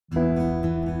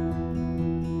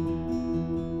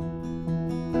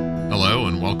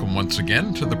welcome once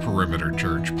again to the Perimeter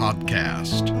Church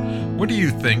podcast. What do you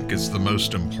think is the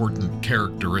most important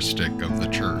characteristic of the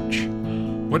church?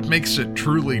 What makes it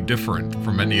truly different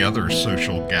from any other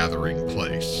social gathering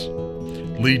place?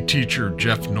 Lead teacher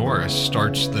Jeff Norris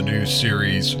starts the new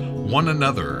series, One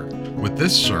Another, with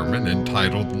this sermon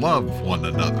entitled Love One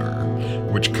Another,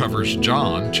 which covers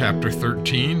John chapter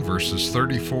 13, verses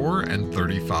 34 and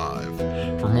 35.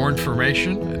 For more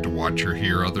information and to watch or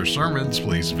hear other sermons,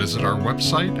 please visit our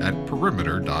website at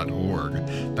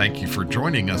perimeter.org. Thank you for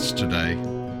joining us today.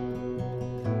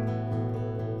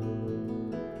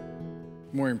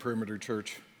 Good morning, Perimeter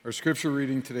Church. Our scripture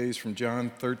reading today is from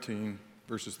John 13,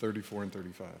 verses 34 and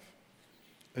 35.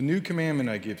 A new commandment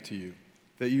I give to you,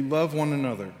 that you love one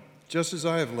another, just as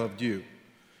I have loved you.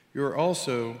 You are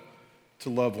also to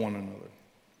love one another.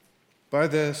 By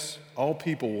this, all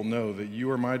people will know that you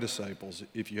are my disciples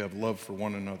if you have love for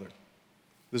one another.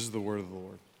 This is the word of the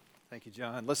Lord. Thank you,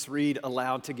 John. Let's read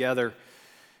aloud together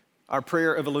our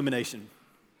prayer of illumination.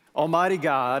 Almighty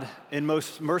God and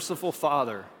most merciful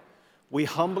Father, we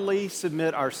humbly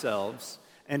submit ourselves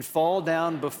and fall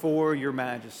down before your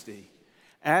majesty,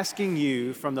 asking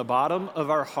you from the bottom of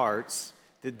our hearts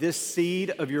that this seed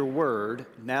of your word,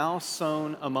 now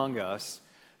sown among us,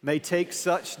 may take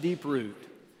such deep root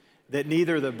that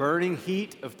neither the burning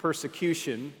heat of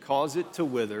persecution cause it to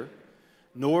wither,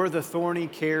 nor the thorny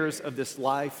cares of this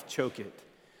life choke it,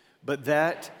 but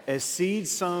that as seed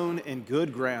sown in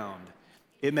good ground,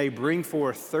 it may bring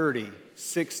forth 30,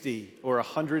 60, or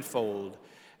 100-fold,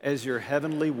 as your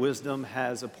heavenly wisdom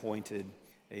has appointed.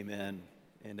 Amen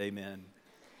and amen.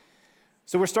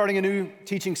 So we're starting a new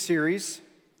teaching series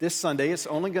this Sunday. It's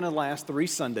only going to last 3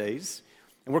 Sundays,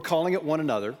 and we're calling it One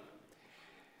Another.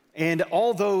 And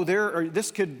although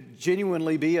this could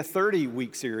genuinely be a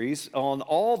 30-week series on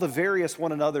all the various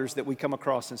one another's that we come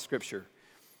across in Scripture.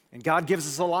 And God gives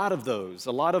us a lot of those,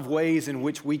 a lot of ways in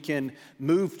which we can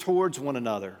move towards one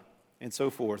another and so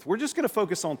forth. We're just going to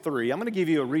focus on 3. I'm going to give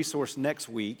you a resource next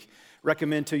week,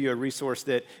 recommend to you a resource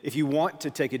that if you want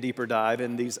to take a deeper dive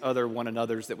in these other one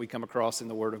another's that we come across in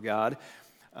the Word of God,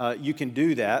 you can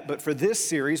do that. But for this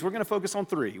series, we're going to focus on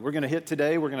 3. We're going to hit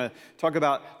today, we're going to talk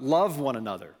about love one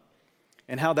another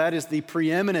and how that is the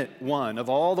preeminent one of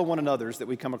all the one another's that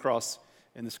we come across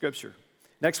in the Scripture.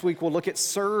 Next week, we'll look at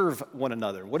serve one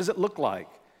another. What does it look like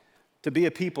to be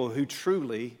a people who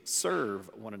truly serve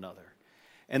one another?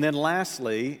 And then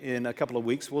lastly, in a couple of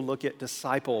weeks, we'll look at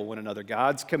disciple one another,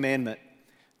 God's commandment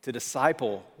to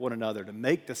disciple one another, to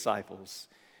make disciples,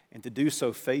 and to do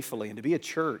so faithfully, and to be a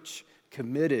church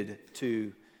committed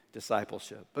to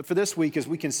discipleship. But for this week, as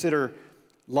we consider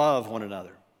love one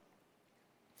another,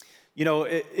 you know,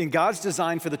 in God's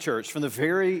design for the church, from the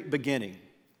very beginning,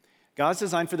 God's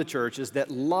design for the church is that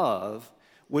love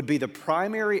would be the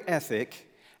primary ethic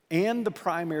and the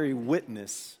primary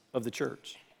witness of the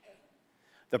church.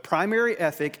 The primary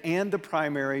ethic and the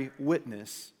primary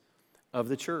witness of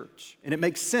the church. And it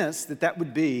makes sense that that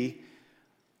would be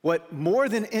what, more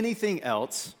than anything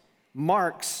else,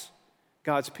 marks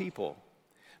God's people.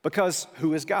 Because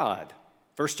who is God?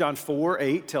 1 John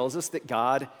 4:8 tells us that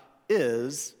God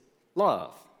is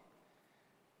love.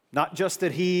 Not just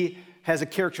that he has a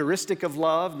characteristic of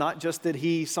love, not just that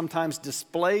he sometimes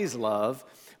displays love,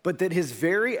 but that his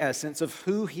very essence of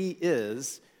who he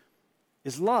is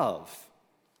love.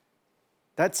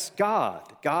 That's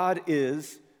God. God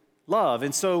is love.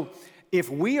 And so if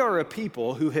we are a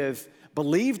people who have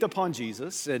believed upon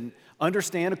Jesus and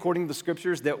understand according to the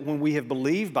Scriptures that when we have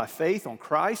believed by faith on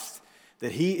Christ,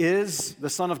 that he is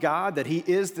the Son of God, that he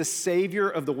is the Savior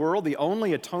of the world, the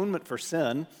only atonement for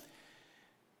sin,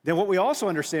 then what we also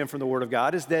understand from the Word of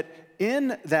God is that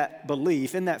in that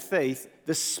belief, in that faith,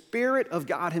 the Spirit of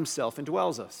God himself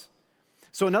indwells us.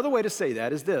 So another way to say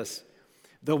that is this: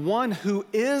 the one who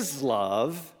is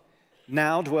love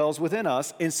now dwells within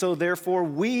us, and so therefore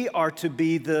we are to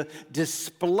be the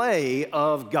display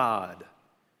of God,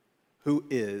 who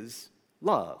is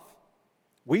love.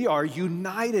 We are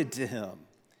united to him.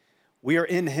 We are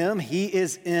in him. He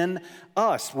is in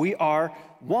us. We are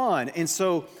one. And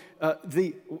so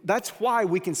that's why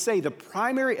we can say the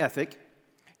primary ethic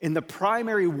and the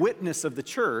primary witness of the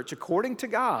church, according to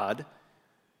God,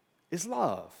 is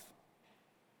love.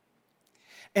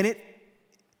 And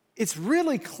it's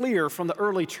really clear from the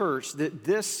early church that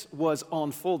this was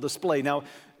on full display. Now,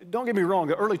 don't get me wrong,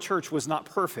 the early church was not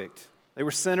perfect. They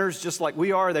were sinners just like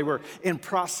we are. They were in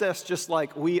process just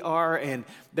like we are, and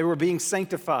they were being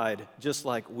sanctified just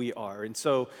like we are. And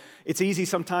so it's easy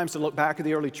sometimes to look back at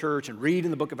the early church and read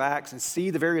in the book of Acts and see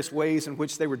the various ways in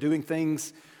which they were doing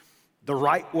things the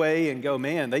right way and go,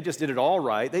 man, they just did it all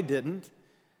right. They didn't.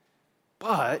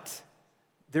 But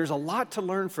there's a lot to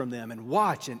learn from them and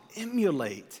watch and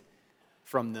emulate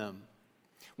from them.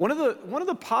 One of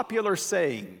the popular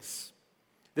sayings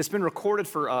that's been recorded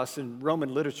for us in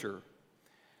Roman literature,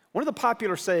 one of the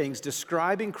popular sayings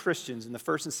describing Christians in the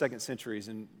 1st and 2nd centuries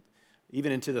and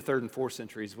even into the 3rd and 4th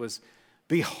centuries was,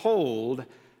 "Behold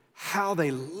how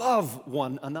they love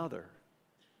one another."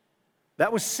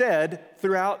 That was said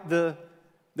throughout the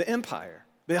empire.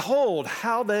 Behold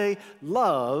how they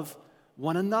love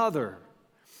one another.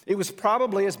 It was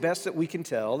probably, as best that we can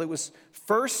tell, it was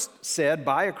first said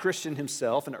by a Christian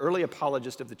himself, an early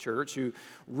apologist of the church, who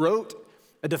wrote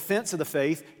a defense of the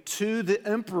faith to the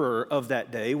emperor of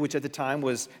that day, which at the time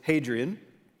was Hadrian,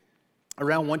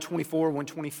 around 124,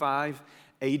 125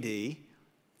 AD.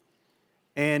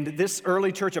 And this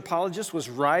early church apologist was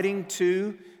writing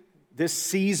to this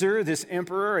Caesar, this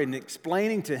emperor, and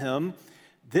explaining to him,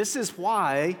 this is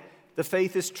why the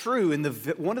faith is true. And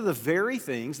one of the very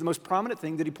things, the most prominent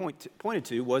thing that he pointed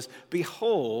to was,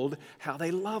 behold how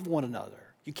they love one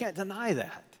another. You can't deny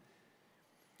that.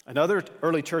 Another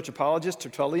early church apologist,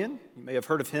 Tertullian, you may have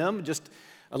heard of him, just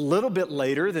a little bit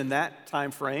later than that time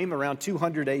frame, around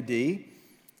 200 AD,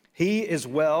 he as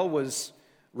well was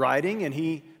writing, and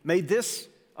he made this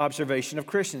observation of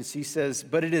Christians. He says,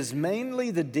 "But it is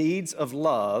mainly the deeds of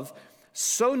love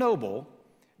so noble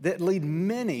that lead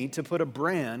many to put a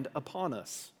brand upon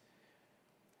us.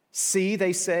 See,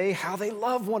 they say, how they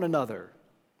love one another.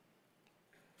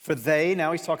 For they,"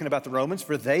 now he's talking about the Romans,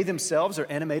 "for they themselves are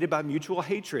animated by mutual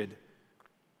hatred.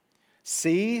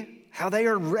 See how they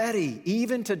are ready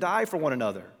even to die for one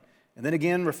another." And then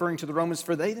again, referring to the Romans,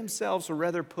 "For they themselves were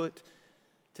rather put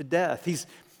to death." He's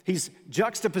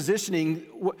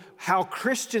juxtapositioning how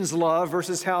Christians love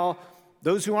versus how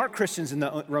those who aren't Christians in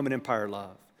the Roman Empire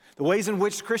love. The ways in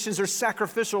which Christians are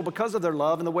sacrificial because of their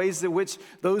love, and the ways in which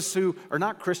those who are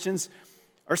not Christians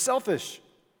are selfish.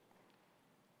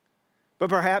 But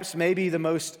perhaps maybe the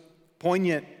most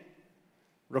poignant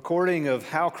recording of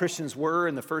how Christians were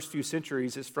in the first few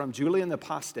centuries is from Julian the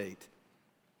Apostate,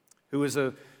 who was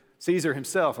a Caesar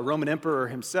himself, a Roman emperor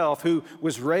himself, who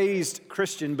was raised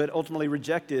Christian but ultimately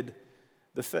rejected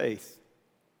the faith.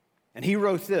 And he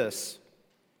wrote this.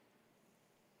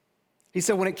 He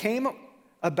said, "When it came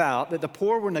about that the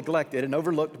poor were neglected and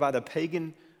overlooked by the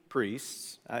pagan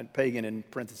priests," pagan in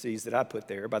parentheses that I put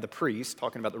there, by the priests,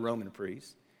 talking about the Roman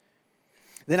priests,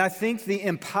 "then I think the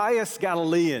impious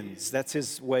Galileans," that's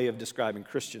his way of describing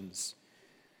Christians,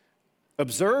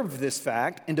 "observed this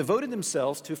fact and devoted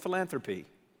themselves to philanthropy.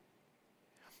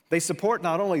 They support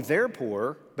not only their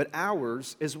poor, but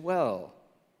ours as well.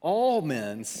 All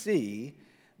men see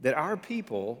that our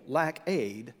people lack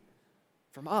aid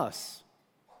from us."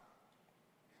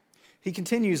 He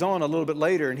continues on a little bit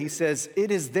later and he says,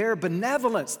 "It is their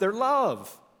benevolence, their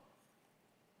love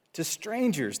to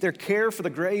strangers, their care for the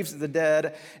graves of the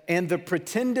dead, and the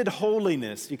pretended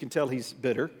holiness," you can tell he's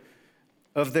bitter,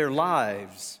 "of their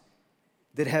lives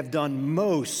that have done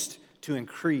most to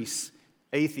increase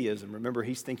atheism." Remember,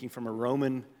 he's thinking from a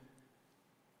Roman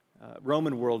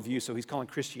worldview, so he's calling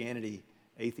Christianity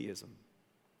atheism.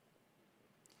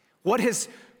 What has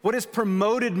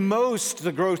promoted most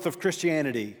the growth of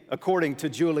Christianity, according to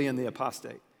Julian the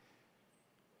Apostate?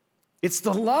 It's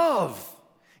the love.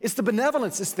 It's the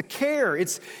benevolence. It's the care.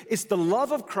 It's the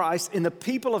love of Christ in the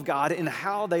people of God and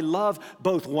how they love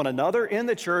both one another in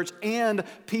the church and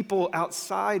people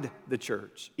outside the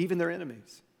church, even their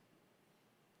enemies.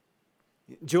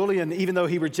 Julian, even though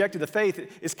he rejected the faith,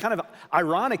 is kind of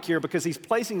ironic here because he's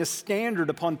placing a standard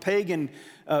upon pagan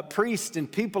priests and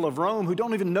people of Rome who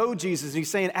don't even know Jesus. And he's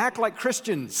saying, act like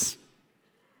Christians.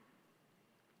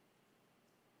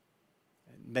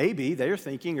 And maybe they're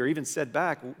thinking, or even said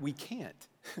back, we can't.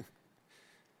 We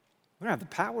don't have the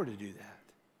power to do that.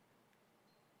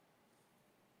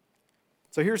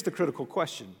 So here's the critical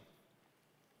question.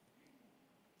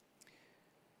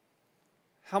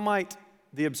 How might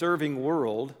the observing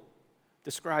world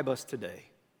describe us today?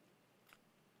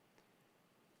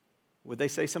 Would they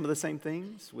say some of the same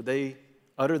things? Would they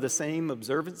utter the same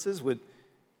observances? Would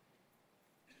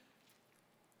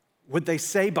they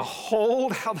say,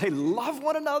 behold how they love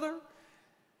one another?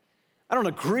 I don't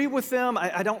agree with them.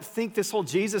 I don't think this whole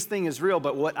Jesus thing is real,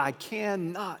 but what I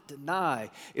cannot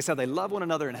deny is how they love one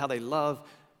another and how they love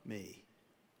me.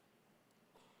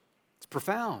 It's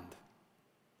profound.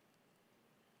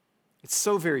 It's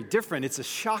so very different. It's a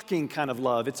shocking kind of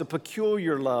love. It's a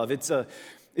peculiar love. It's a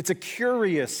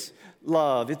curious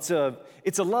love. It's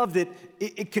a love that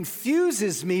it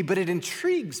confuses me, but it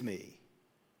intrigues me.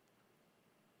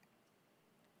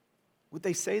 Would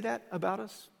they say that about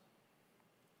us?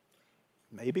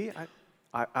 Maybe.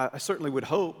 I certainly would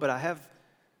hope, but I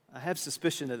have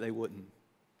suspicion that they wouldn't.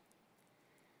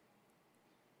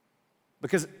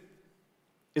 Because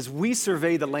as we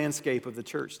survey the landscape of the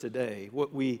church today,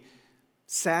 what we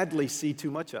sadly see too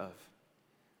much of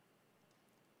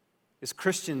is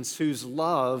Christians whose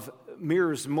love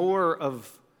mirrors more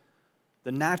of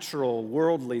the natural,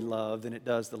 worldly love than it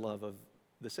does the love of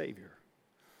the Savior.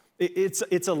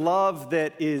 It's a love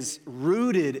that is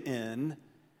rooted in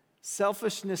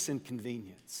selfishness and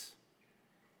convenience.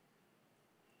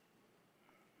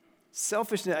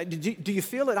 Selfishness, do you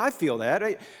feel it? I feel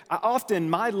that. Often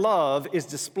my love is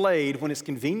displayed when it's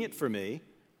convenient for me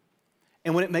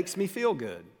and when it makes me feel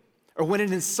good, or when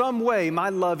in some way my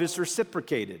love is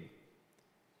reciprocated.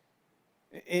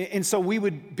 And so we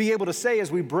would be able to say,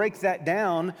 as we break that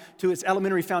down to its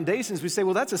elementary foundations, we say,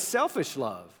 well, that's a selfish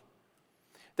love.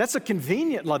 That's a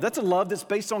convenient love. That's a love that's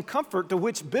based on comfort, to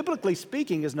which, biblically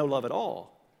speaking, is no love at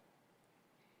all.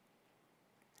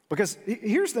 Because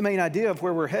here's the main idea of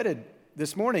where we're headed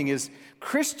this morning is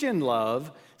Christian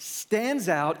love stands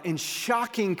out in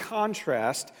shocking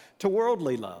contrast to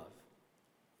worldly love.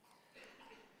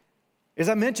 As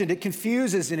I mentioned, it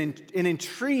confuses and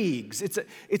intrigues.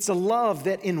 It's a love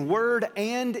that in word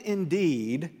and in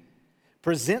deed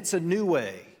presents a new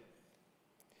way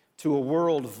to a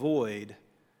world void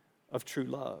of true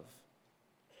love.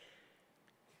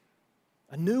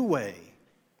 A new way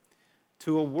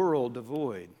to a world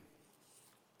devoid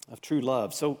of true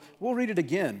love. So we'll read it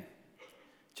again.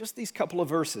 Just these couple of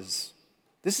verses.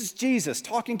 This is Jesus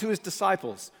talking to his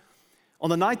disciples on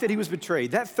the night that he was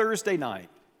betrayed, that Thursday night.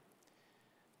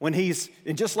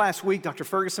 And just last week, Dr.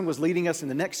 Ferguson was leading us in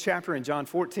the next chapter in John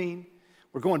 14.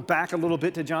 We're going back a little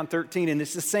bit to John 13, and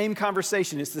it's the same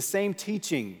conversation. It's the same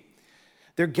teaching.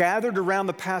 They're gathered around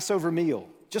the Passover meal,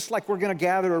 just like we're going to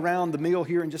gather around the meal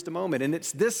here in just a moment. And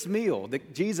it's this meal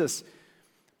that Jesus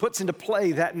puts into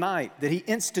play that night, that he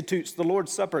institutes the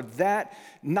Lord's Supper that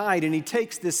night. And he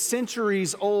takes this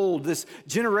centuries old, this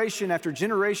generation after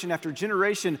generation after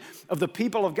generation of the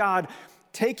people of God,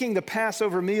 taking the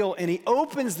Passover meal, and he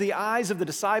opens the eyes of the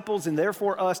disciples and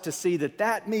therefore us to see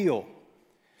that meal,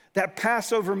 that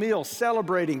Passover meal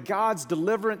celebrating God's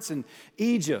deliverance in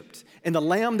Egypt and the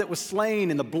lamb that was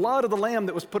slain and the blood of the lamb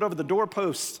that was put over the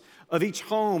doorposts of each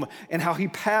home, and how he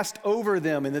passed over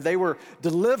them and that they were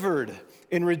delivered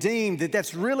and redeemed,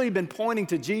 that's really been pointing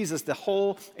to Jesus the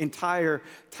whole entire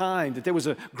time, that there was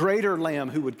a greater lamb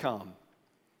who would come,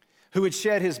 who would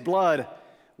shed his blood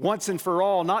once and for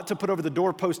all, not to put over the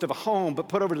doorpost of a home, but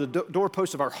put over the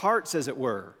doorpost of our hearts, as it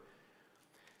were,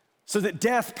 so that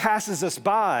death passes us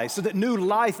by, so that new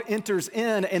life enters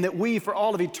in, and that we, for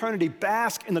all of eternity,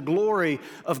 bask in the glory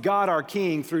of God our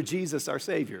King through Jesus our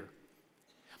Savior.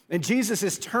 And Jesus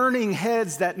is turning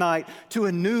heads that night to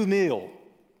a new meal.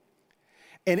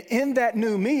 And in that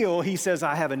new meal, he says,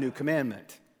 I have a new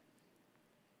commandment.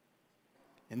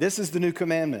 And this is the new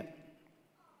commandment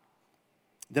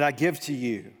that I give to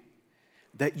you,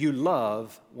 that you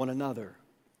love one another.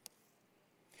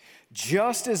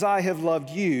 Just as I have loved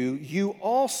you, you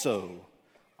also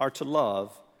are to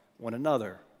love one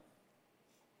another.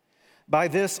 By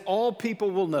this, all people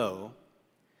will know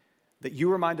that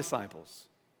you are my disciples,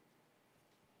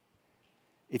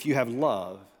 if you have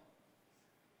love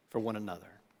for one another.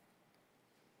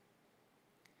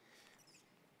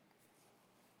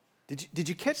 Did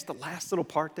you catch the last little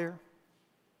part there?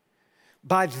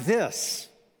 By this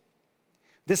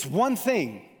one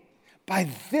thing, by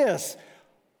this,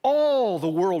 all the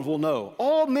world will know.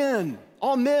 All men,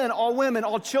 all women,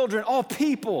 all children, all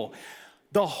people.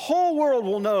 The whole world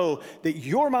will know that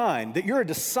you're mine, that you're a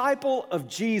disciple of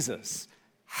Jesus.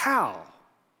 How?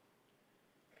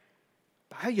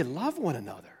 By how you love one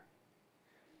another.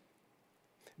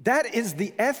 That is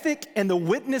the ethic and the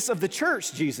witness of the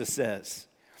church, Jesus says.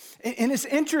 And it's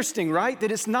interesting, right,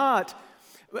 that it's not,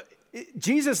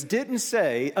 Jesus didn't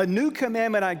say, a new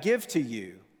commandment I give to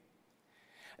you,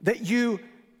 that you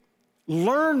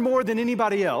learn more than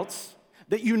anybody else,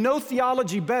 that you know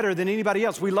theology better than anybody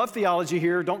else. We love theology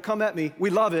here, don't come at me,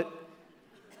 we love it.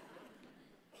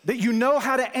 That you know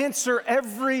how to answer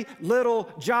every little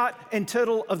jot and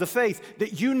tittle of the faith,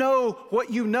 that you know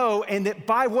what you know, and that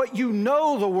by what you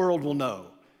know the world will know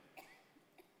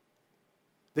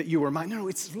that you are mine. No,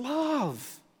 it's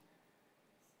love.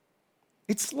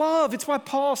 It's love. It's why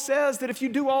Paul says that if you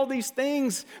do all these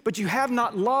things, but you have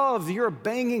not love, you're a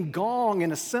banging gong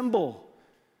and a cymbal.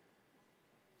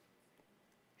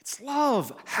 It's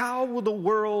love. How will the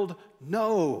world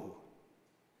know?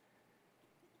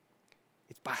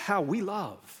 It's by how we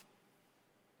love.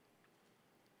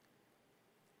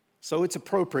 So it's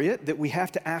appropriate that we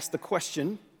have to ask the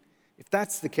question, If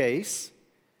that's the case,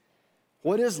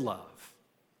 what is love?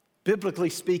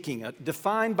 Biblically speaking,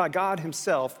 defined by God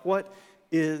himself, what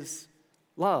is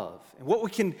love? And what we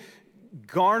can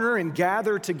garner and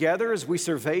gather together as we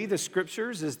survey the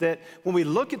scriptures is that when we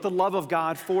look at the love of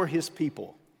God for his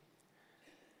people,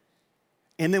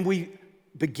 and then we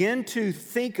begin to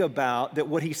think about that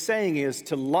what he's saying is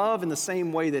to love in the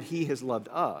same way that he has loved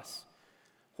us,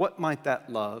 what might that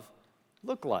love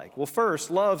look like? Well,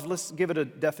 first, love, let's give it a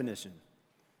definition.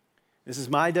 This is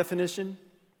my definition,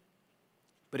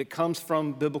 but it comes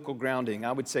from biblical grounding.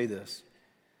 I would say this: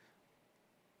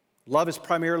 love is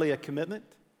primarily a commitment,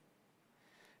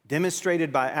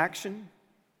 demonstrated by action,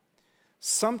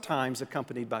 sometimes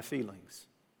accompanied by feelings.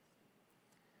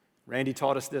 Randy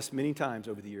taught us this many times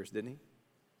over the years, didn't he?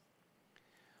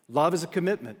 Love is a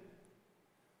commitment,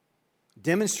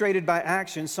 demonstrated by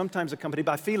action, sometimes accompanied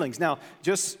by feelings. Now,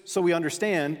 just so we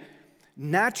understand,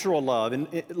 natural love,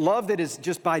 and love that is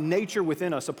just by nature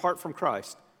within us, apart from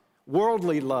Christ,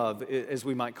 worldly love, as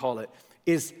we might call it,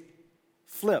 is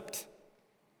flipped.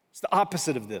 It's the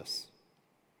opposite of this.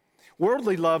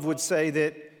 Worldly love would say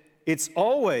that it's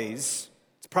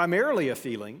primarily a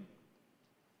feeling.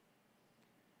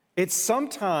 It's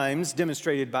sometimes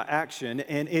demonstrated by action,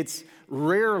 and it's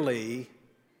rarely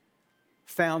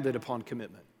founded upon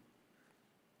commitment.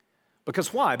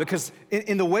 Because why? Because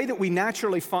in the way that we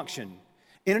naturally function,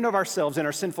 in and of ourselves, in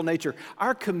our sinful nature,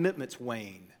 our commitments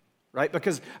wane, right?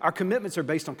 Because our commitments are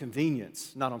based on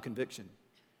convenience, not on conviction.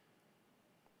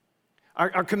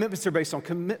 Our commitments are based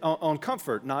on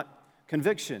comfort, not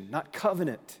conviction, not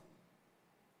covenant.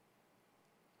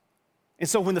 And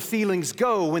so when the feelings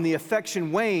go, when the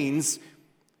affection wanes,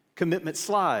 commitment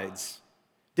slides,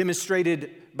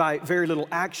 demonstrated by very little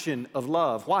action of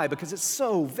love. Why? Because it's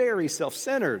so very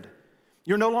self-centered.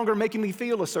 You're no longer making me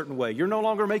feel a certain way. You're no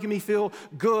longer making me feel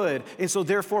good. And so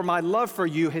therefore my love for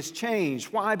you has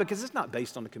changed. Why? Because it's not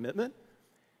based on a commitment.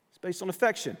 It's based on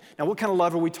affection. Now, what kind of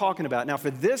love are we talking about? Now,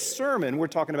 for this sermon, we're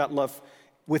talking about love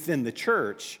within the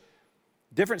church.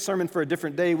 Different sermon for a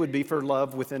different day would be for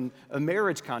love within a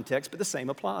marriage context, but the same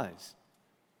applies.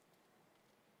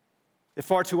 That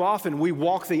far too often we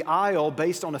walk the aisle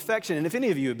based on affection. And if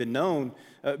any of you have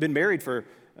been married for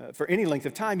any length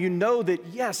of time, you know that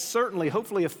yes, certainly,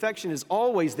 hopefully affection is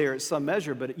always there at some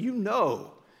measure, but you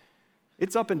know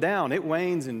it's up and down. It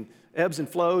wanes and ebbs and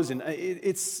flows, and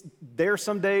it's there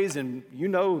some days, and you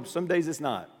know some days it's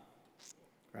not,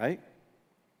 right?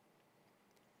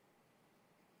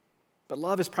 But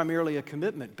love is primarily a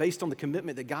commitment based on the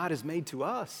commitment that God has made to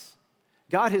us.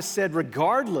 God has said,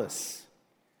 regardless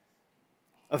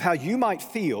of how you might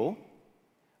feel,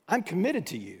 I'm committed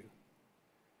to you.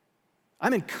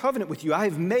 I'm in covenant with you. I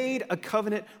have made a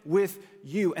covenant with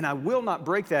you, and I will not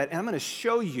break that, and I'm going to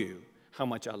show you how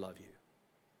much I love you.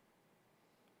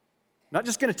 I'm not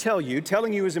just going to tell you.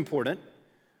 Telling you is important,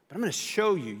 but I'm going to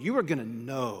show you. You are going to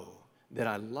know that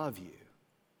I love you.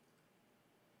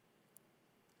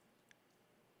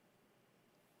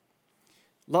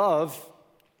 Love,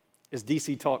 as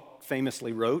DC Talk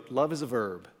famously wrote, love is a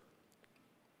verb.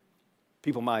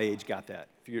 People my age got that.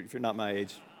 If you're not my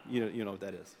age, you know what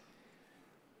that is.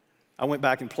 I went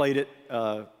back and played it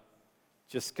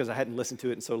just because I hadn't listened to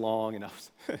it in so long, and I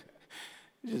was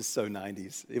just so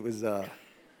 90s. It was, I'll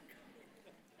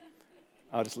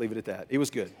just leave it at that. It was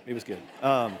good. It was good.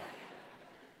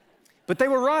 But they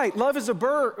were right. Love is a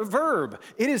verb.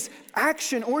 It is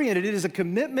action-oriented. It is a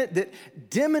commitment that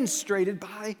demonstrated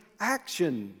by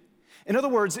action. In other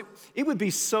words, it would be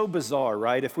so bizarre,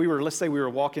 right? If let's say we were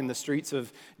walking the streets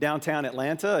of downtown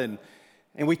Atlanta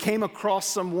and we came across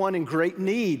someone in great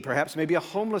need, perhaps maybe a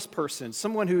homeless person,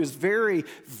 someone who is very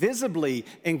visibly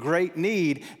in great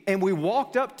need, and we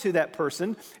walked up to that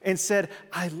person and said,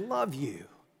 I love you.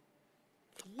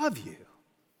 I love you.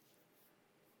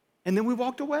 And then we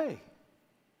walked away.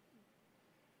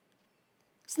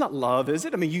 It's not love, is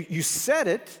it? I mean, you said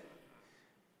it,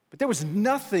 but there was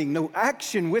nothing, no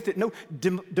action with it, no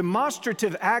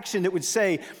demonstrative action that would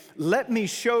say, let me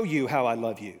show you how I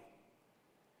love you.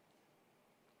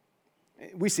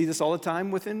 We see this all the time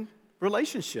within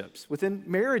relationships, within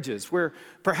marriages, where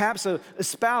perhaps a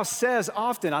spouse says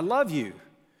often, I love you.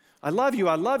 I love you,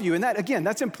 I love you. And that, again,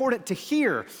 that's important to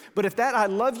hear. But if that I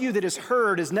love you that is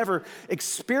heard is never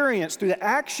experienced through the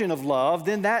action of love,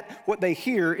 then that what they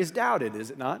hear is doubted,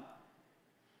 is it not?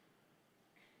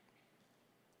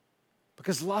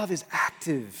 Because love is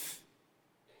active.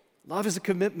 Love is a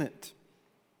commitment.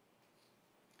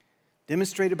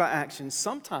 Demonstrated by action,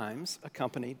 sometimes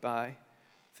accompanied by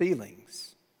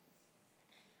feelings.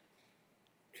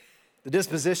 The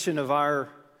disposition of our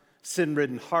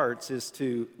sin-ridden hearts is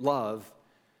to love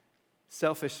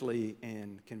selfishly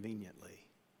and conveniently.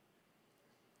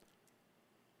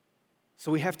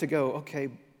 So we have to go, okay,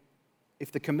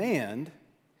 if the command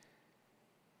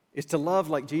is to love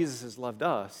like Jesus has loved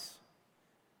us,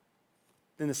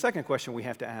 then the second question we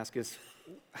have to ask is,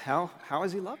 how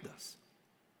has he loved us?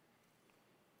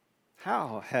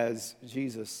 How has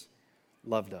Jesus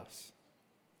loved us?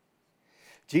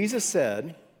 Jesus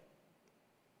said,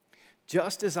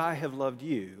 just as I have loved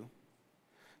you,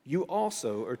 you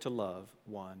also are to love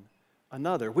one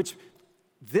another. Which,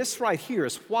 this right here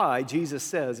is why Jesus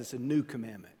says it's a new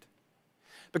commandment.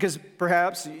 Because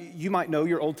perhaps you might know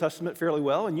your Old Testament fairly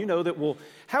well, and you know that, well,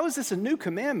 how is this a new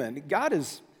commandment?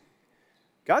 God's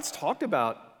talked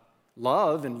about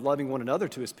love and loving one another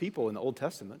to his people in the Old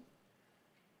Testament.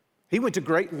 He went to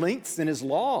great lengths in his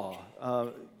law,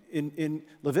 in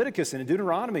Leviticus and in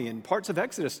Deuteronomy and parts of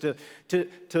Exodus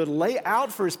to lay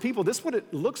out for his people, this is what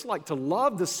it looks like to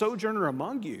love the sojourner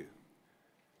among you.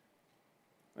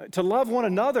 To love one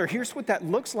another, here's what that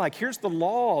looks like. Here's the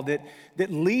law that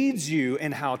leads you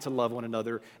in how to love one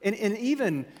another. And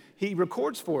even he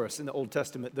records for us in the Old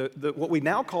Testament what we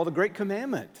now call the Great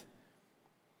Commandment,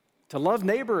 to love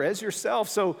neighbor as yourself.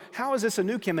 So how is this a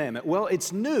new commandment? Well,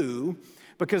 it's new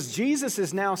because Jesus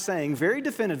is now saying very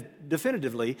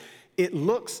definitively, it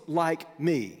looks like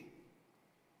me.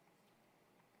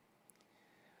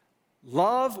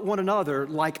 Love one another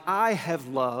like I have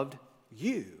loved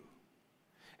you.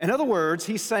 In other words,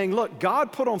 he's saying, look,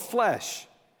 God put on flesh.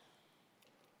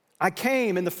 I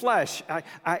came in the flesh.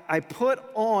 I put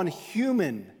on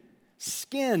human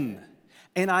skin,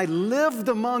 and I lived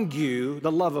among you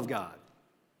the love of God.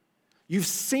 You've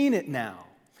seen it now.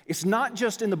 It's not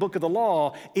just in the book of the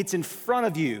law, it's in front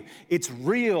of you. It's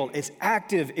real, it's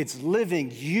active, it's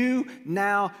living. You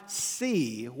now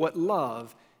see what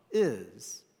love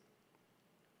is.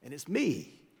 And it's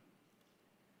me.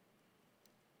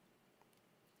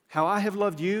 How I have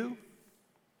loved you,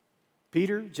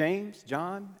 Peter, James,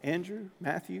 John, Andrew,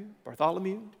 Matthew,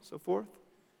 Bartholomew, so forth.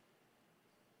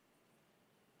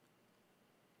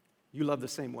 You love the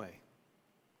same way.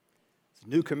 It's a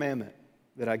new commandment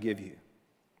that I give you.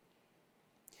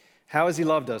 How has he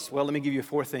loved us? Well, let me give you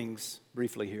 4 things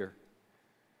briefly here.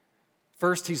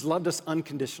 First, he's loved us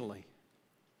unconditionally.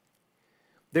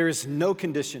 There is no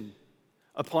condition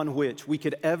upon which we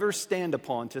could ever stand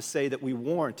upon to say that we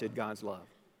warranted God's love.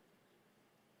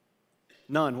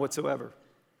 None whatsoever.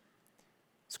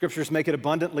 Scriptures make it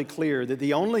abundantly clear that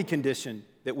the only condition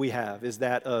that we have is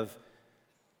the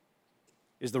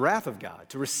wrath of God,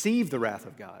 to receive the wrath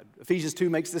of God. Ephesians 2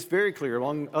 makes this very clear,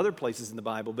 among other places in the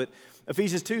Bible. But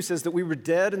Ephesians 2 says that we were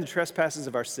dead in the trespasses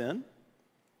of our sin,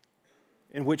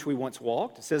 in which we once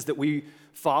walked. It says that we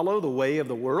follow the way of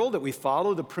the world, that we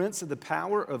follow the prince of the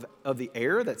power of the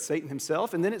air, that's Satan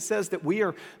himself. And then it says that we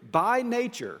are by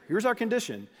nature, here's our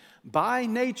condition, by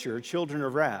nature children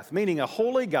of wrath, meaning a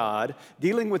holy God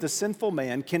dealing with a sinful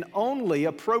man can only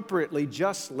appropriately,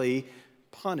 justly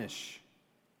punish.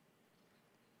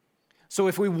 So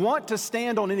if we want to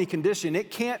stand on any condition, it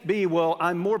can't be, well,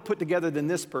 I'm more put together than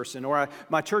this person, or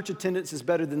my church attendance is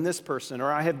better than this person,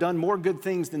 or I have done more good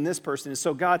things than this person. And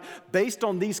so God, based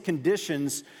on these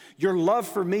conditions, your love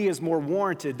for me is more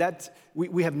warranted.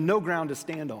 We have no ground to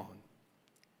stand on.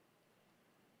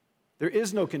 There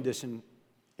is no condition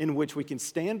in which we can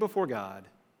stand before God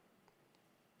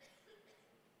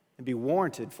and be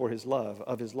warranted for his love,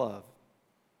 of his love.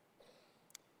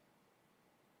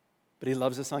 But he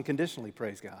loves us unconditionally,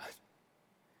 praise God.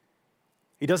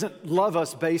 He doesn't love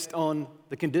us based on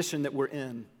the condition that we're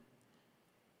in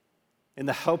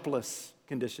the helpless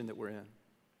condition that we're in.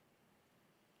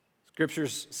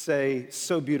 Scriptures say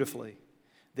so beautifully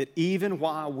that even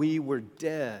while we were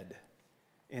dead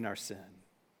in our sin,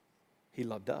 he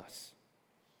loved us.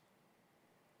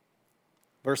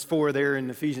 Verse 4 there in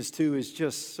Ephesians 2 is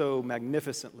just so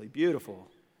magnificently beautiful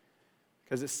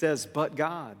because it says, but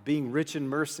God, being rich in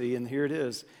mercy, and here it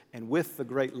is, and with the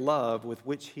great love with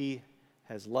which he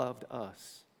has loved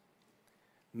us,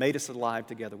 made us alive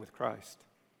together with Christ.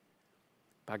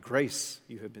 By grace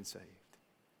you have been saved.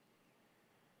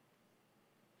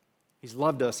 He's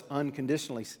loved us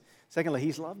unconditionally. Secondly,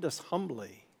 he's loved us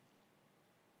humbly.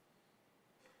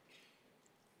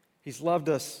 He's loved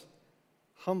us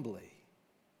humbly.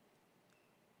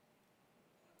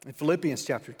 In Philippians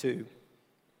chapter 2,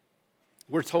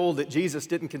 we're told that Jesus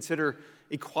didn't consider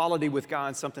equality with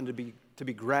God something to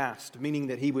be grasped, meaning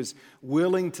that he was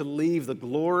willing to leave the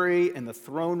glory and the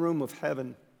throne room of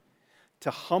heaven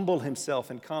to humble himself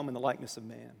and come in the likeness of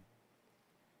man,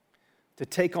 to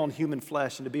take on human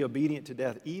flesh and to be obedient to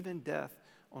death, even death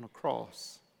on a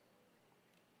cross.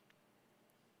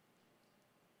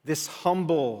 this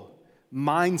humble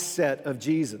mindset of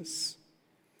Jesus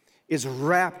is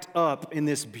wrapped up in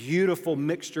this beautiful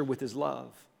mixture with his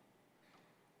love.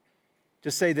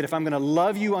 To say that if I'm going to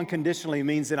love you unconditionally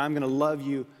means that I'm going to love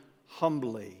you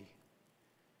humbly.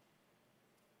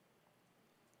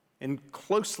 And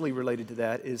closely related to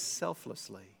that is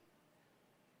selflessly.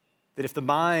 That if the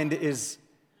mind is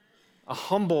a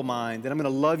humble mind, that I'm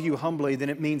going to love you humbly, then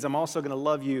it means I'm also going to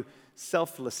love you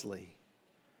selflessly.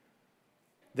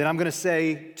 That I'm going to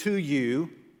say to you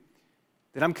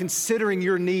that I'm considering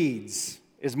your needs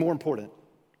is more important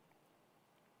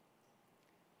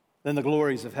than the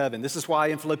glories of heaven. This is why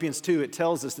in Philippians 2 it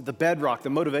tells us that the bedrock, the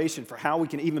motivation for how we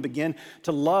can even begin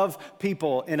to love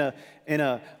people in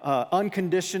a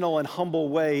unconditional and humble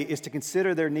way is to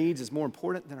consider their needs as more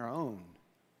important than our own.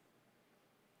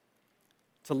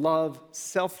 To love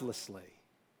selflessly.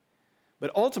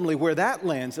 But ultimately where that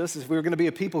lands us is we're going to be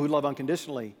a people who love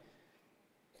unconditionally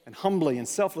and humbly and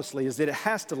selflessly, is that it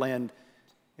has to land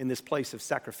in this place of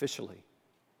sacrificially.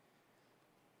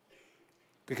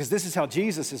 Because this is how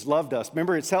Jesus has loved us.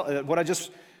 Remember what I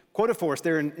just quoted for us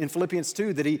there in Philippians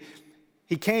 2, that he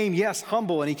came, yes,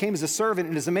 humble, and he came as a servant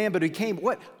and as a man, but he came,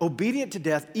 what? Obedient to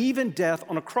death, even death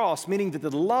on a cross, meaning that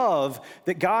the love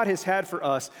that God has had for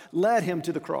us led him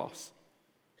to the cross.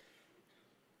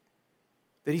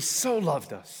 That he so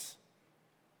loved us,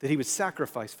 that he would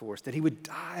sacrifice for us, that he would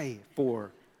die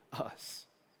for us.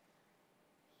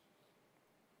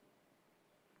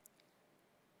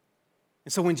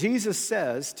 And so when Jesus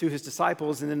says to his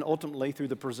disciples, and then ultimately through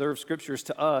the preserved scriptures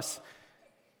to us,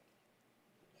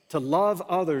 to love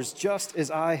others just as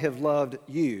I have loved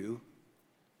you,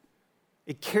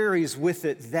 it carries with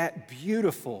it that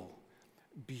beautiful,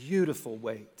 beautiful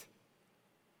weight.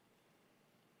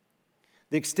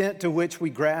 The extent to which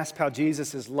we grasp how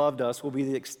Jesus has loved us will be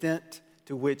the extent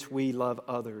to which we love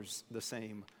others the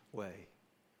same way.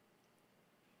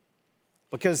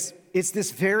 Because it's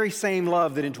this very same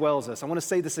love that indwells us. I want to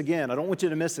say this again. I don't want you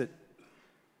to miss it.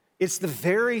 It's the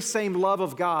very same love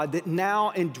of God that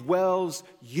now indwells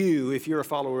you if you're a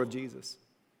follower of Jesus.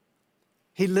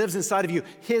 He lives inside of you.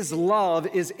 His love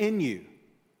is in you.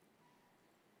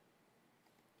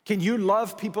 Can you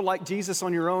love people like Jesus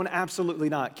on your own? Absolutely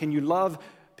not. Can you love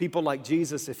people like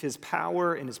Jesus if his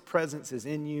power and his presence is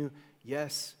in you?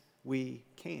 Yes, we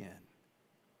can.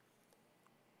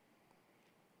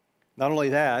 Not only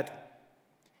that,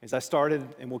 as I started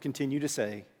and will continue to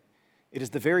say, it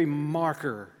is the very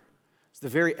marker, it's the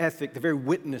very ethic, the very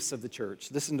witness of the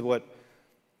church. Listen to what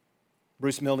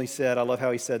Bruce Milne said. I love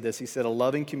how he said this. He said, a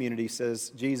loving community, says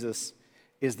Jesus,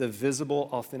 is the visible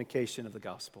authentication of the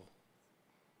gospel.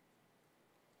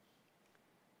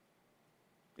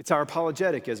 It's our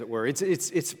apologetic, as it were.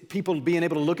 It's people being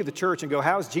able to look at the church and go,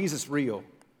 how is Jesus real?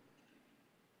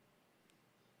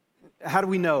 How do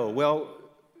we know? Well,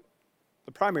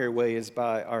 the primary way is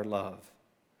by our love.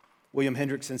 William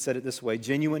Hendrickson said it this way: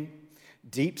 genuine,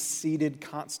 deep-seated,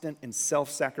 constant, and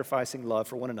self-sacrificing love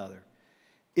for one another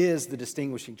is the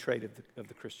distinguishing trait of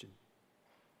the Christian.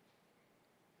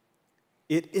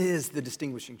 It is the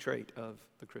distinguishing trait of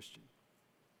the Christian.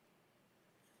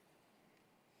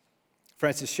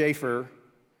 Francis Schaeffer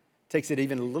takes it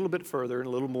even a little bit further and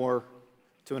a little more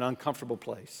to an uncomfortable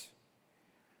place.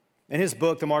 In his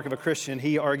book, The Mark of a Christian,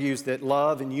 he argues that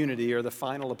love and unity are the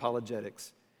final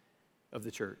apologetics of the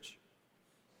church.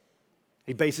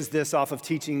 He bases this off of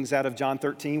teachings out of John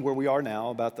 13, where we are now,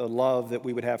 about the love that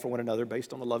we would have for one another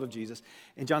based on the love of Jesus,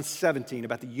 and John 17,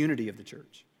 about the unity of the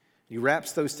church. He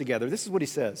wraps those together. This is what he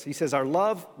says. He says, our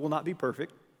love will not be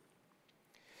perfect,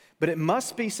 but it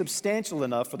must be substantial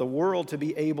enough for the world to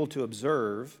be able to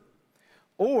observe,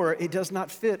 or it does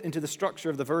not fit into the structure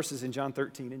of the verses in John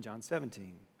 13 and John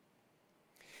 17.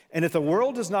 And if the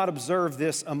world does not observe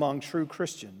this among true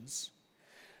Christians,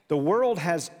 the world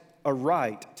has a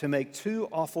right to make two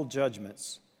awful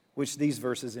judgments, which these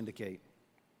verses indicate.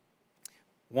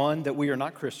 One, that we are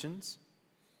not Christians,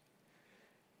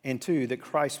 and two, that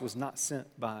Christ was not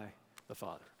sent by the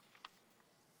Father.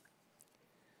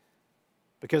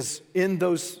 Because in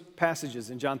those passages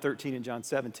in John 13 and John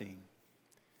 17,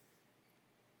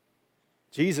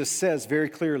 Jesus says very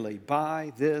clearly,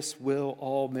 by this will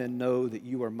all men know that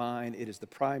you are mine. It is the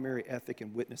primary ethic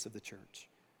and witness of the church.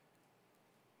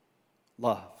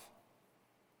 Love.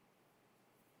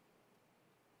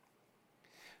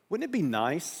 Wouldn't it be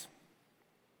nice?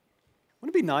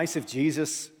 Wouldn't it be nice if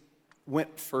Jesus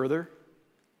went further?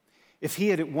 If he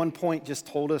had at one point just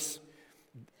told us,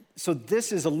 so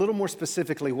this is a little more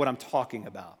specifically what I'm talking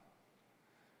about.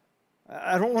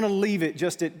 I don't want to leave it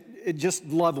just at just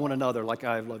love one another like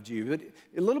I have loved you, but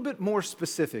a little bit more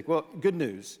specific. Well, good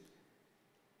news.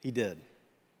 He did.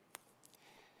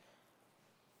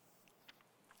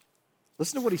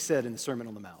 Listen to what he said in the Sermon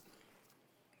on the Mount.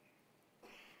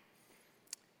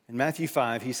 In Matthew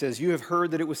 5, he says, "You have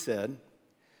heard that it was said,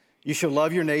 'You shall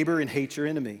love your neighbor and hate your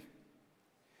enemy.'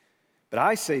 But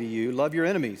I say to you, love your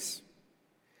enemies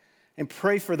and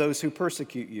pray for those who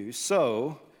persecute you,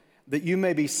 so that you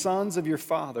may be sons of your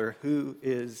Father who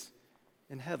is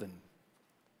in heaven."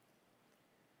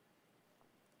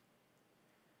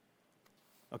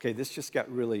 Okay, this just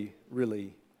got really,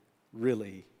 really,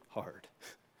 really hard.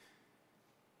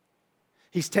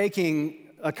 He's taking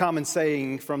a common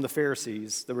saying from the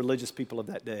Pharisees, the religious people of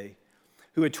that day,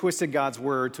 who had twisted God's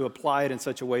word to apply it in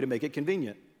such a way to make it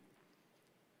convenient.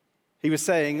 He was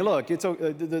saying, look,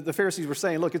 the Pharisees were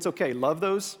saying, look, it's okay. Love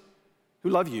those who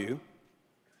love you.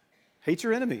 Hate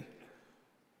your enemy.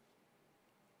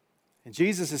 And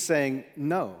Jesus is saying,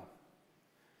 no,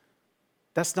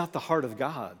 that's not the heart of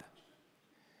God.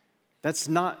 That's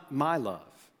not my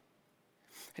love.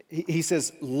 He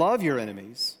says, love your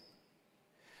enemies,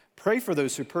 pray for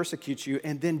those who persecute you,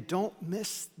 and then don't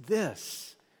miss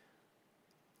this.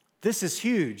 This is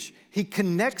huge. He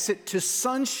connects it to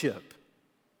sonship,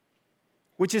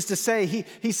 which is to say,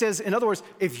 he says, in other words,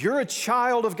 if you're a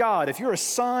child of God, if you're a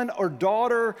son or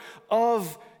daughter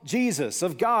of Jesus,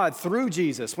 of God through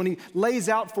Jesus, when he lays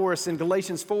out for us in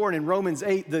Galatians 4 and in Romans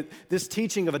 8 this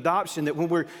teaching of adoption, that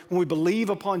when we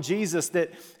believe upon Jesus,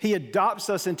 that he adopts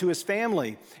us into his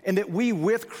family, and that we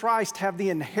with Christ have the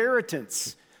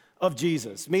inheritance of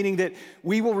Jesus, meaning that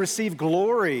we will receive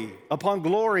glory upon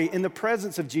glory in the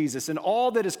presence of Jesus, and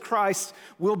all that is Christ's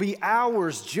will be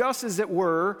ours, just as it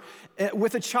were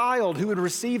with a child who would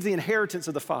receive the inheritance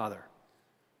of the Father.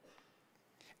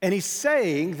 And he's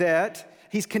saying that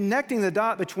he's connecting the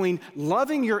dot between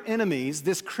loving your enemies,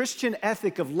 this Christian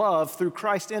ethic of love through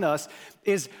Christ in us,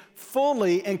 is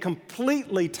fully and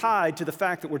completely tied to the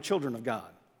fact that we're children of God.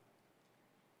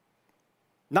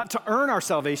 Not to earn our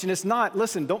salvation. It's not,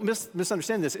 listen, don't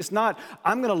misunderstand this. It's not,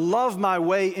 I'm going to love my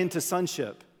way into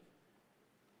sonship.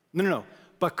 No.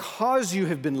 Because you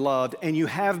have been loved and you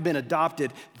have been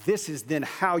adopted, this is then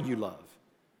how you love.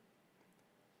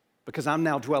 Because I'm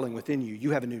now dwelling within you.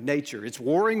 You have a new nature. It's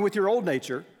warring with your old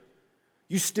nature.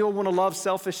 You still want to love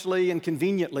selfishly and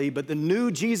conveniently, but the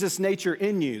new Jesus nature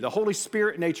in you, the Holy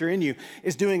Spirit nature in you,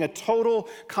 is doing a total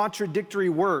contradictory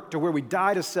work to where we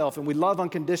die to self and we love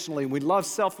unconditionally and we love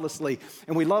selflessly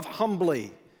and we love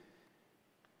humbly,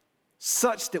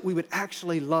 such that we would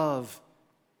actually love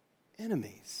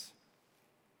enemies.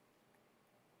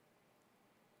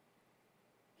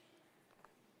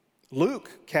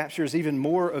 Luke captures even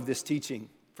more of this teaching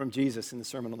from Jesus in the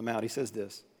Sermon on the Mount. He says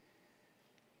this,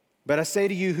 "But I say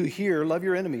to you who hear, love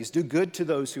your enemies, do good to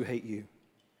those who hate you,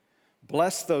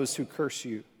 bless those who curse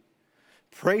you,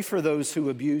 pray for those who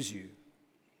abuse you.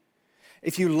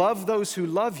 If you love those who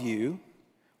love you,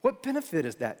 what benefit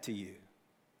is that to you?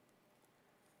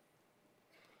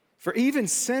 For even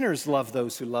sinners love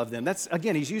those who love them." That's,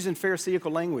 again, he's using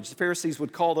Pharisaical language. The Pharisees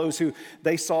would call those who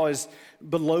they saw as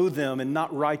below them and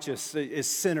not righteous as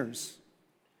sinners.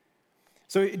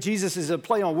 So Jesus is a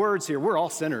play on words here. We're all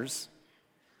sinners.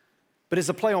 But it's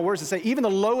a play on words to say even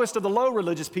the lowest of the low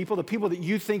religious people, the people that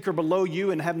you think are below you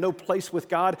and have no place with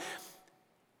God,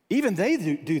 even they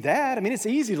do that. I mean, it's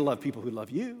easy to love people who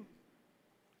love you.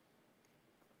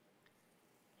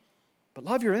 But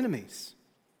love your enemies.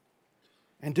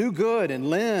 And do good and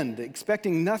lend,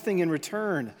 expecting nothing in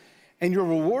return, and your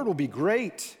reward will be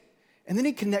great. And then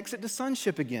he connects it to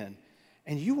sonship again,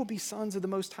 and you will be sons of the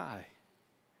Most High.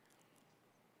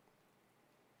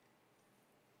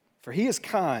 For he is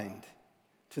kind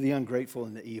to the ungrateful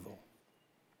and the evil.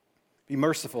 Be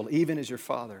merciful, even as your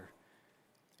Father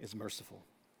is merciful.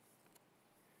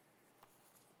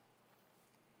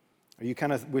 Are you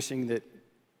kind of wishing that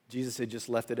Jesus had just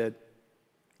left it at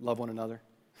love one another?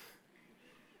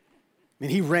 I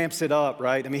mean, he ramps it up,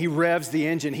 right? I mean, he revs the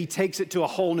engine. He takes it to a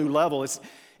whole new level.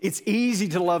 It's easy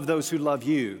to love those who love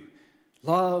you.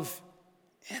 Love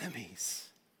enemies.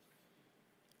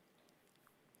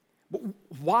 But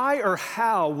why or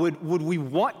how would we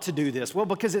want to do this? Well,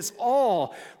 because it's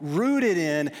all rooted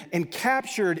in and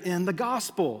captured in the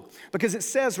gospel. Because it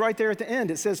says right there at the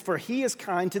end, it says, "For he is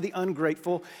kind to the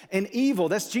ungrateful and evil."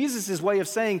 That's Jesus' way of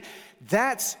saying,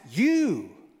 that's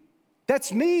you.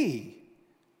 That's me.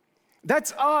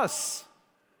 That's us.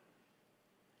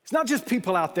 It's not just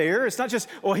people out there. It's not just,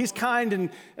 he's kind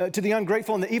and to the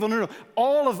ungrateful and the evil. No.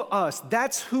 All of us,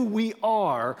 that's who we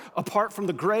are apart from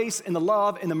the grace and the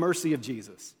love and the mercy of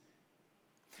Jesus.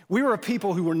 We were a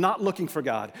people who were not looking for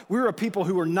God. We were a people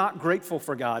who were not grateful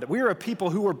for God. We were a people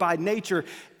who were by nature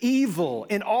evil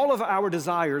in all of our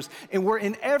desires, and were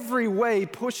in every way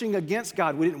pushing against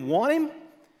God. We didn't want him.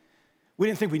 We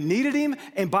didn't think we needed him.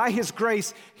 And by his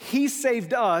grace, he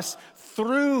saved us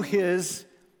through his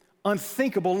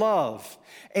unthinkable love.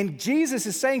 And Jesus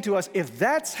is saying to us, if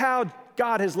that's how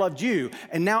God has loved you,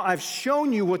 and now I've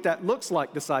shown you what that looks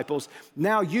like, disciples,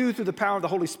 now you, through the power of the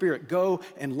Holy Spirit, go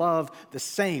and love the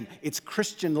same. It's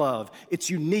Christian love.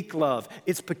 It's unique love.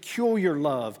 It's peculiar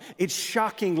love. It's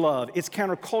shocking love. It's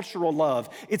countercultural love.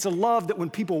 It's a love that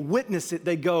when people witness it,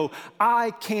 they go,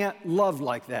 I can't love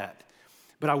like that.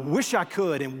 But I wish I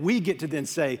could, and we get to then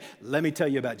say, let me tell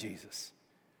you about Jesus.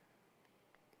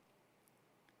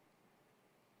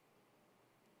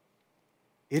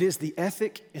 It is the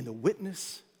ethic and the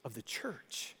witness of the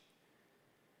church.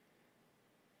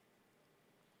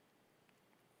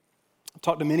 I've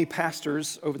talked to many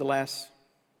pastors over the last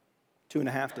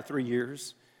 2.5 to 3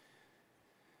 years,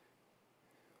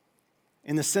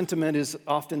 and the sentiment is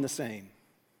often the same.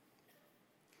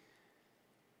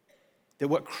 That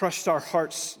what crushed our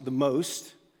hearts the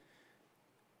most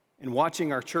in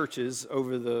watching our churches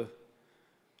over the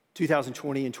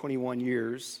 2020 and 21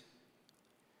 years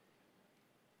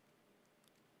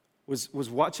was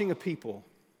watching a people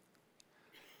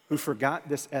who forgot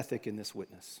this ethic and this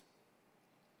witness.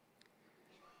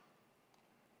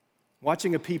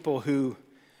 Watching a people who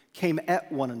came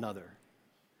at one another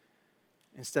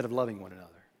instead of loving one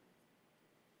another.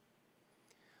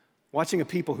 Watching a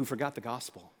people who forgot the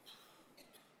gospel.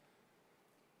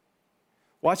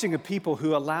 Watching a people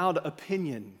who allowed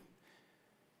opinion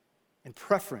and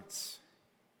preference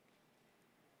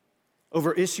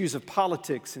over issues of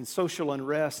politics and social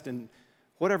unrest and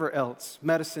whatever else,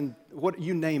 medicine, what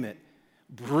you name it,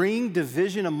 bring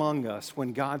division among us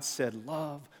when God said,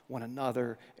 love one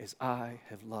another as I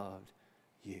have loved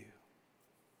you.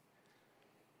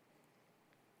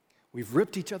 We've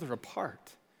ripped each other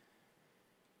apart,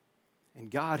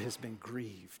 and God has been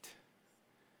grieved.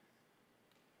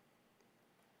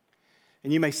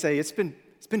 And you may say, it's been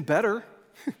better.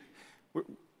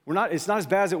 It's not as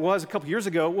bad as it was a couple years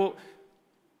ago. Well,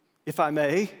 if I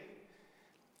may,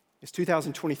 it's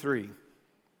 2023.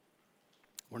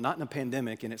 We're not in a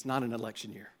pandemic, and it's not an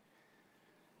election year.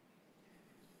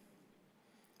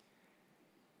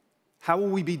 How will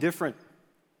we be different?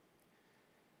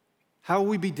 How will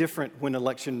we be different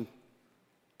when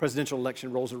presidential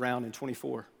election rolls around in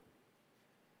 24?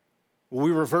 Will we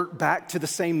revert back to the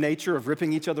same nature of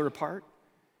ripping each other apart?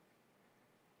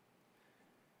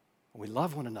 We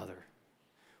love one another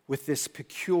with this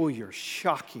peculiar,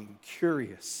 shocking,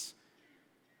 curious,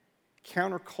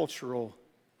 countercultural,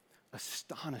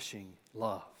 astonishing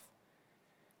love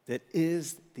that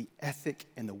is the ethic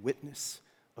and the witness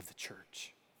of the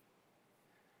church.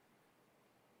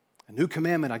 A new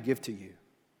commandment I give to you.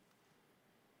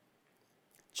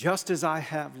 Just as I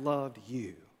have loved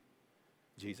you,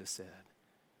 Jesus said,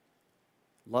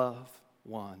 love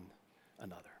one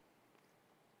another.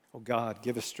 Oh God,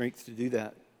 give us strength to do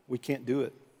that. We can't do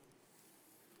it.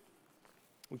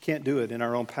 We can't do it in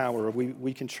our own power.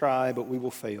 We can try, but we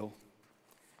will fail.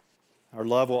 Our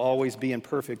love will always be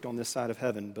imperfect on this side of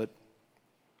heaven, but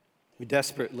we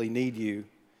desperately need you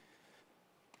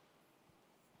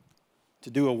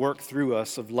to do a work through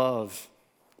us of love.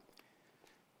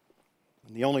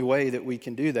 And the only way that we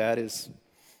can do that is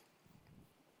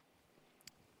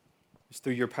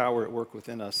through your power at work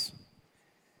within us,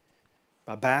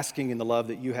 by basking in the love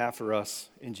that you have for us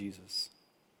in Jesus.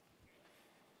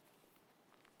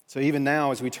 So even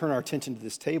now, as we turn our attention to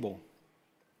this table,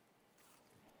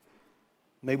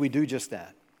 may we do just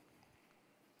that.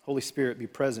 Holy Spirit, be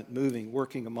present, moving,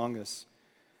 working among us,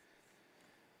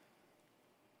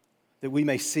 that we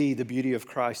may see the beauty of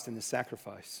Christ in the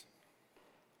sacrifice.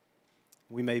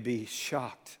 We may be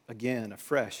shocked again,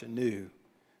 afresh, anew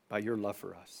by your love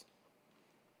for us.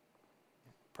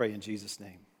 Pray in Jesus'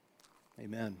 name.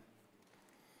 Amen.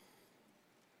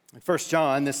 In 1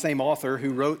 John, this same author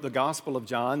who wrote the Gospel of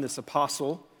John, this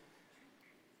apostle,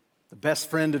 the best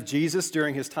friend of Jesus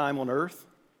during his time on earth,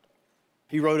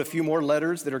 he wrote a few more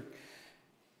letters that are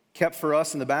kept for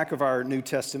us in the back of our New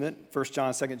Testament, 1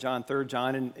 John, 2 John, 3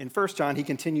 John. And in 1 John, he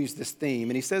continues this theme,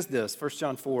 and he says this, 1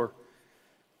 John 4,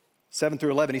 7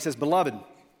 through 11, he says, Beloved,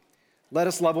 let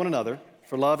us love one another,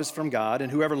 for love is from God,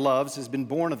 and whoever loves has been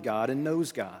born of God and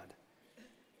knows God.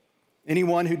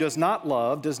 Anyone who does not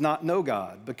love does not know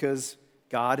God, because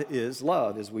God is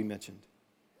love, as we mentioned.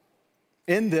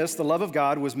 In this, the love of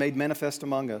God was made manifest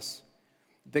among us,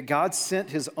 that God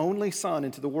sent his only Son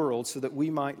into the world so that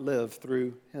we might live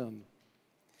through him.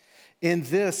 In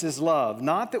this is love,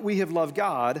 not that we have loved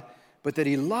God, but that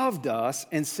he loved us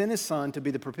and sent his Son to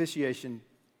be the propitiation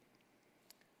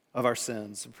of our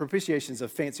sins. Propitiation is a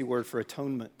fancy word for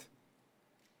atonement,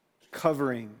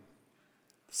 covering,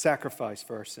 sacrifice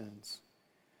for our sins.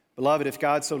 Beloved, if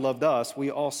God so loved us,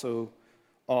 we also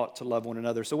ought to love one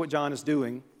another. So what John is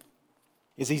doing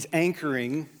is he's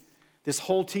anchoring this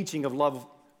whole teaching of love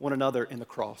one another in the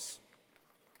cross.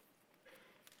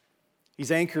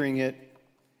 He's anchoring it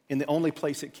in the only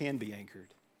place it can be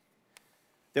anchored.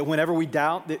 That whenever we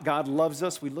doubt that God loves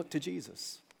us, we look to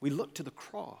Jesus. We look to the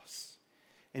cross.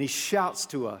 And he shouts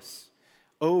to us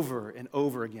over and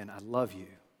over again, I love you.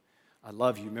 I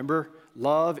love you. Remember,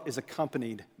 love is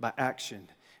accompanied by action.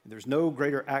 And there's no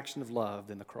greater action of love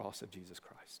than the cross of Jesus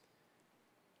Christ.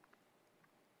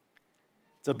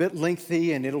 It's a bit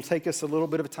lengthy and it'll take us a little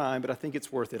bit of time, but I think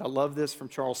it's worth it. I love this from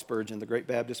Charles Spurgeon, the great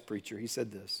Baptist preacher. He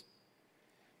said this: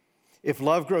 if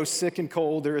love grows sick and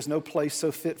cold, there is no place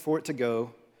so fit for it to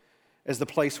go as the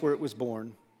place where it was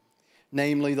born,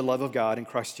 namely the love of God in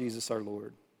Christ Jesus our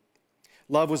Lord.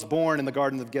 Love was born in the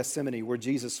Garden of Gethsemane, where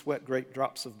Jesus sweat great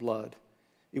drops of blood.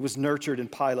 It was nurtured in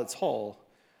Pilate's hall,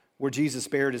 where Jesus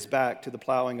bared his back to the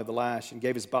plowing of the lash and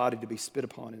gave his body to be spit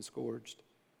upon and scourged.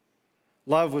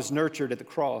 Love was nurtured at the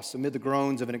cross amid the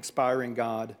groans of an expiring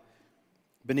God,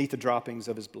 beneath the droppings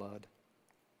of his blood.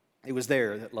 It was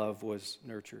there that love was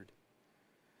nurtured.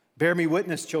 Bear me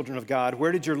witness, children of God,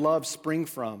 where did your love spring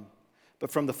from,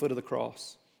 but from the foot of the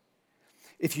cross?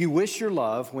 If you wish your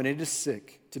love, when it is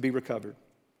sick, to be recovered,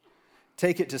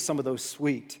 take it to some of those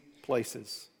sweet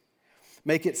places.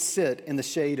 Make it sit in the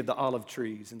shade of the olive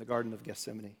trees in the Garden of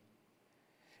Gethsemane.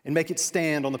 And make it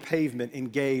stand on the pavement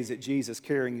and gaze at Jesus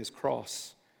carrying his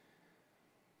cross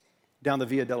down the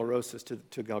Via Dolorosa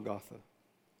to Golgotha.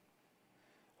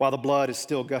 While the blood is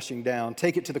still gushing down,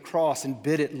 take it to the cross and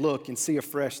bid it look and see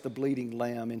afresh the bleeding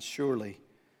lamb. And surely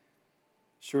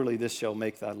this shall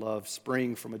make thy love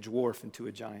spring from a dwarf into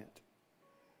a giant.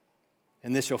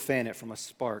 And this shall fan it from a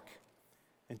spark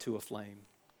into a flame.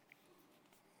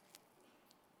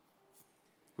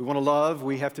 We want to love,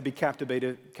 we have to be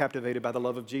captivated by the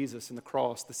love of Jesus and the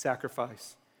cross, the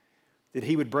sacrifice, that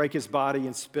he would break his body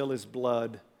and spill his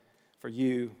blood for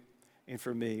you and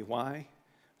for me. Why?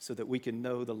 So that we can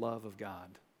know the love of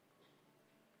God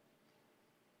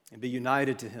and be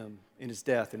united to him in his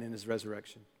death and in his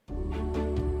resurrection.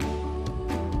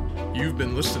 You've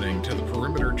been listening to the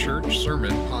Perimeter Church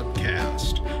Sermon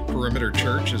Podcast. Perimeter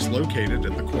Church is located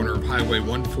at the corner of Highway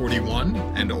 141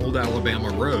 and Old Alabama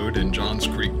Road in Johns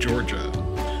Creek, Georgia.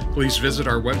 Please visit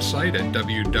our website at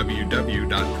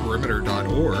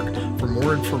www.perimeter.org for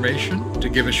more information, to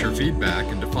give us your feedback,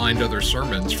 and to find other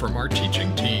sermons from our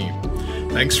teaching team.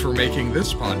 Thanks for making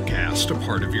this podcast a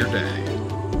part of your day.